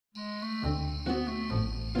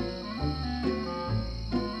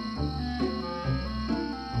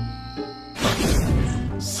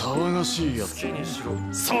がしいやつ。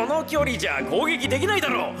その距離じゃ攻撃できないだ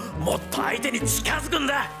ろう。もっと相手に近づくん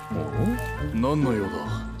だ。何の用だ。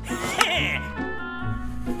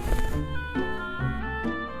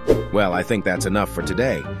Well, I think that's enough for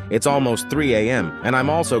today. It's almost 3 a.m., and I'm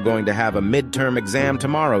also going to have a midterm exam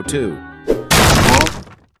tomorrow, too.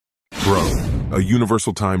 Bro, a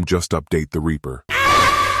universal time just update the Reaper.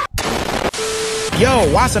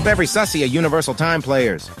 Yo, what's up every sussy Universal Time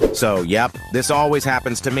players? So, yep, this always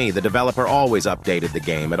happens to me. The developer always updated the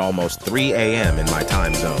game at almost 3 a.m. in my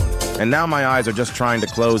time zone. And now my eyes are just trying to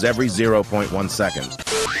close every 0.1 second.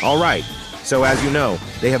 Alright, so as you know,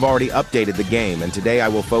 they have already updated the game, and today I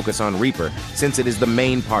will focus on Reaper, since it is the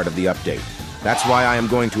main part of the update. That's why I am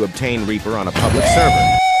going to obtain Reaper on a public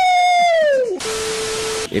server.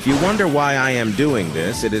 If you wonder why I am doing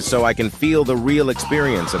this, it is so I can feel the real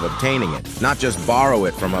experience of obtaining it, not just borrow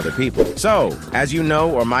it from other people. So, as you know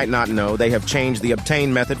or might not know, they have changed the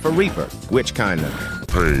obtain method for Reaper. Which kind of?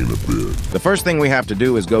 Pain a bit. The first thing we have to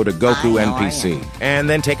do is go to Goku NPC, and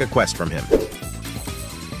then take a quest from him.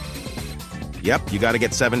 Yep, you gotta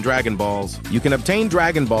get 7 Dragon Balls. You can obtain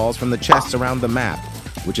Dragon Balls from the chests around the map,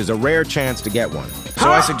 which is a rare chance to get one. So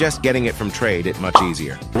I suggest getting it from trade, it's much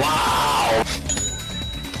easier. Wow!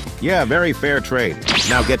 Yeah, very fair trade.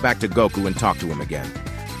 Now get back to Goku and talk to him again.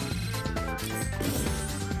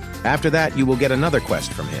 After that, you will get another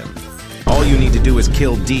quest from him. All you need to do is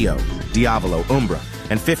kill Dio, Diavolo, Umbra,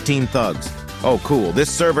 and 15 thugs. Oh, cool.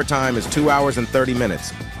 This server time is 2 hours and 30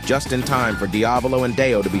 minutes. Just in time for Diavolo and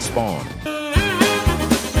Deo to be spawned.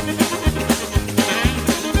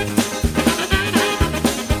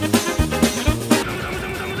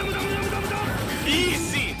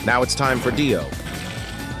 Easy! Now it's time for Dio.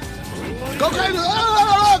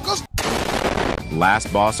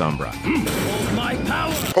 Last boss Umbra. My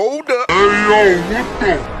power! Hold up! Hey, yo, what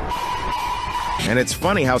the? And it's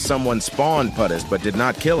funny how someone spawned Puttis but did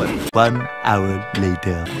not kill him. 1 hour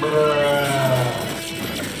later.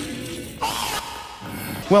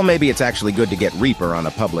 Well, maybe it's actually good to get Reaper on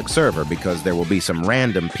a public server because there will be some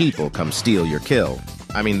random people come steal your kill.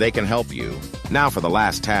 I mean, they can help you. Now for the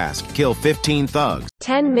last task, kill 15 thugs.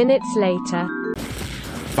 10 minutes later.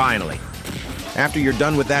 Finally. After you're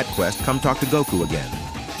done with that quest, come talk to Goku again.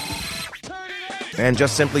 And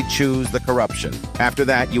just simply choose the corruption. After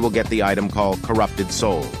that, you will get the item called Corrupted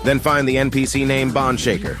Soul. Then find the NPC named Bond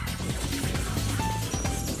Shaker.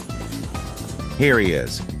 Here he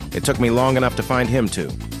is. It took me long enough to find him too.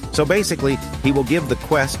 So basically, he will give the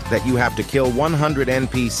quest that you have to kill 100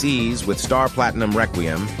 NPCs with Star Platinum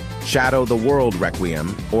Requiem, Shadow the World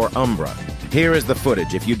Requiem, or Umbra. Here is the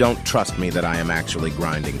footage if you don't trust me that I am actually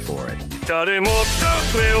grinding for it.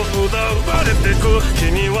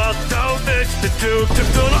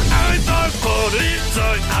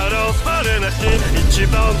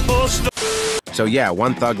 So yeah,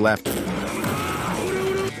 1 thug left.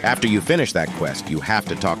 After you finish that quest, you have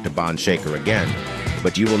to talk to Bond Shaker again,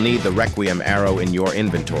 but you will need the Requiem arrow in your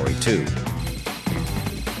inventory too.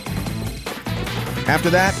 After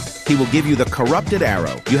that, he will give you the corrupted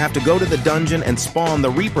arrow. You have to go to the dungeon and spawn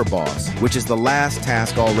the Reaper boss, which is the last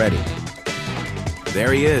task already.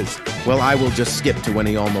 There he is. Well, I will just skip to when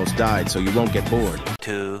he almost died so you won't get bored.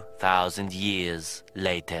 2,000 years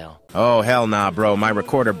later. Oh, hell nah, bro. My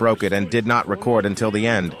recorder broke it and did not record until the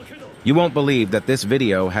end. You won't believe that this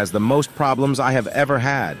video has the most problems I have ever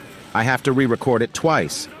had. I have to re-record it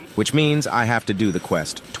twice, which means I have to do the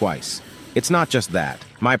quest twice. It's not just that.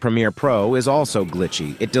 My Premiere Pro is also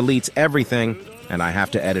glitchy. It deletes everything, and I have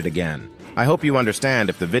to edit again. I hope you understand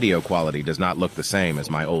if the video quality does not look the same as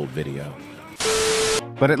my old video.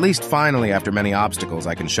 But at least finally, after many obstacles,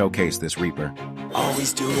 I can showcase this Reaper.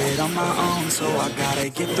 Always do it on my own, so I gotta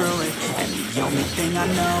get through it. And the only thing I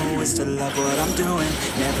know is to love what I'm doing.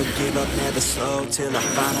 Never give up, never slow, till I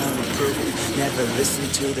finally prove it. Never listen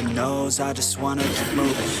to the no's, I just wanna keep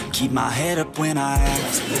moving. Keep my head up when I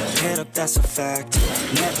act, head up, that's a fact.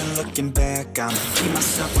 Never looking back, I'ma keep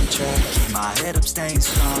myself on track. Keep my head up, staying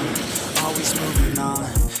strong, always moving on.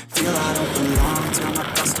 Feel I don't belong, tell my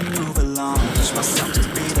thoughts to move along. Push myself to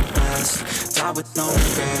be the best, die with no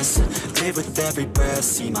regrets. Live with every breath,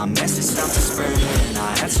 see my message start to spread. And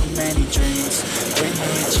I had so many dreams, when you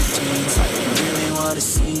hit your teens, life ain't really what it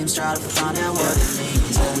seems. Try to find out what it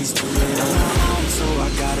means. Always do it on my own, so I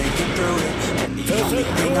gotta get through it. And the only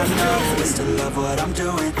thing I know is to love what I'm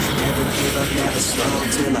doing. Never give up, never slow,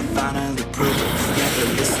 till I finally prove it. Never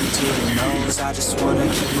listen to the no's, I just wanna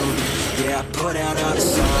keep moving. Yeah, I put out all the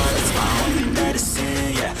art, it's my only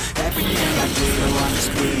medicine. Yeah, everything I do, I'm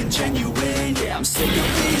just being genuine. Yeah, I'm sick of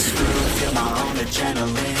being screwed, feel my own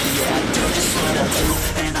adrenaline.